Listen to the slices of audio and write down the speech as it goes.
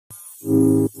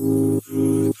All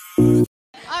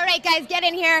right, guys, get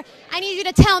in here. I need you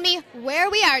to tell me where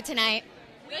we are tonight.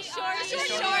 The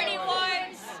Shorty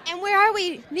ones. And where are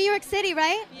we? New York City,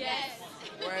 right? Yes.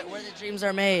 Where the dreams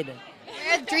are made.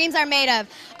 Where dreams are made of.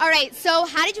 All right, so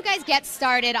how did you guys get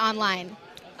started online?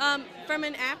 From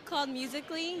an app called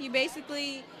Musical.ly. You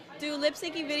basically do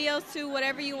lip-syncing videos to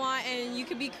whatever you want, and you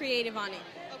can be creative on it.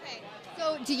 Okay.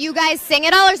 So do you guys sing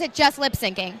at all, or is it just lip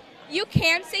syncing? You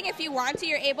can sing if you want to.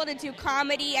 You're able to do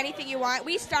comedy, anything you want.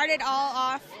 We started all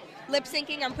off lip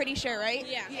syncing, I'm pretty sure, right?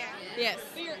 Yeah. Yes.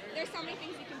 There's so many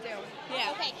things you can do.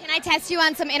 Yeah. Okay, can I test you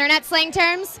on some internet slang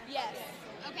terms? Yes.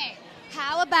 Okay.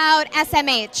 How about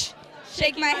SMH?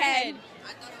 Shake my head. I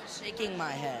thought it was shaking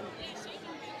my head.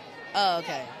 Oh,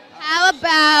 okay. How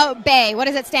about BAE? What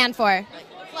does it stand for?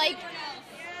 Like,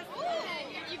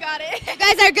 you got it. You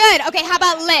guys are good. Okay, how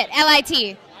about LIT?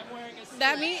 L-I-T.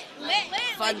 That me? Lit.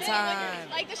 Fun time.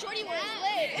 Like the Shorty ones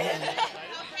lit. Okay.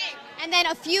 And then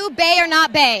a few BAE or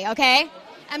not BAE, okay?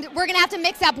 And we're going to have to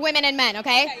mix up women and men,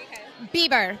 okay? Okay.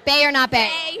 Bieber, BAE or not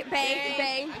BAE?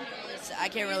 Bay. I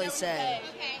can't really say.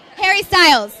 Harry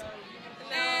Styles.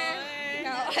 No.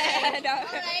 No. All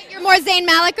right, you're more Zayn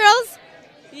Malik girls?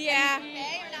 Yeah.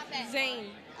 BAE or not BAE? Zayn.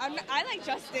 I like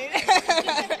Justin.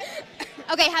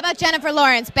 Okay, how about Jennifer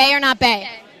Lawrence? BAE or not BAE?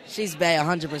 She's bae,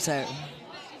 100%.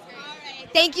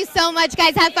 Thank you so much,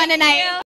 guys. Have fun tonight.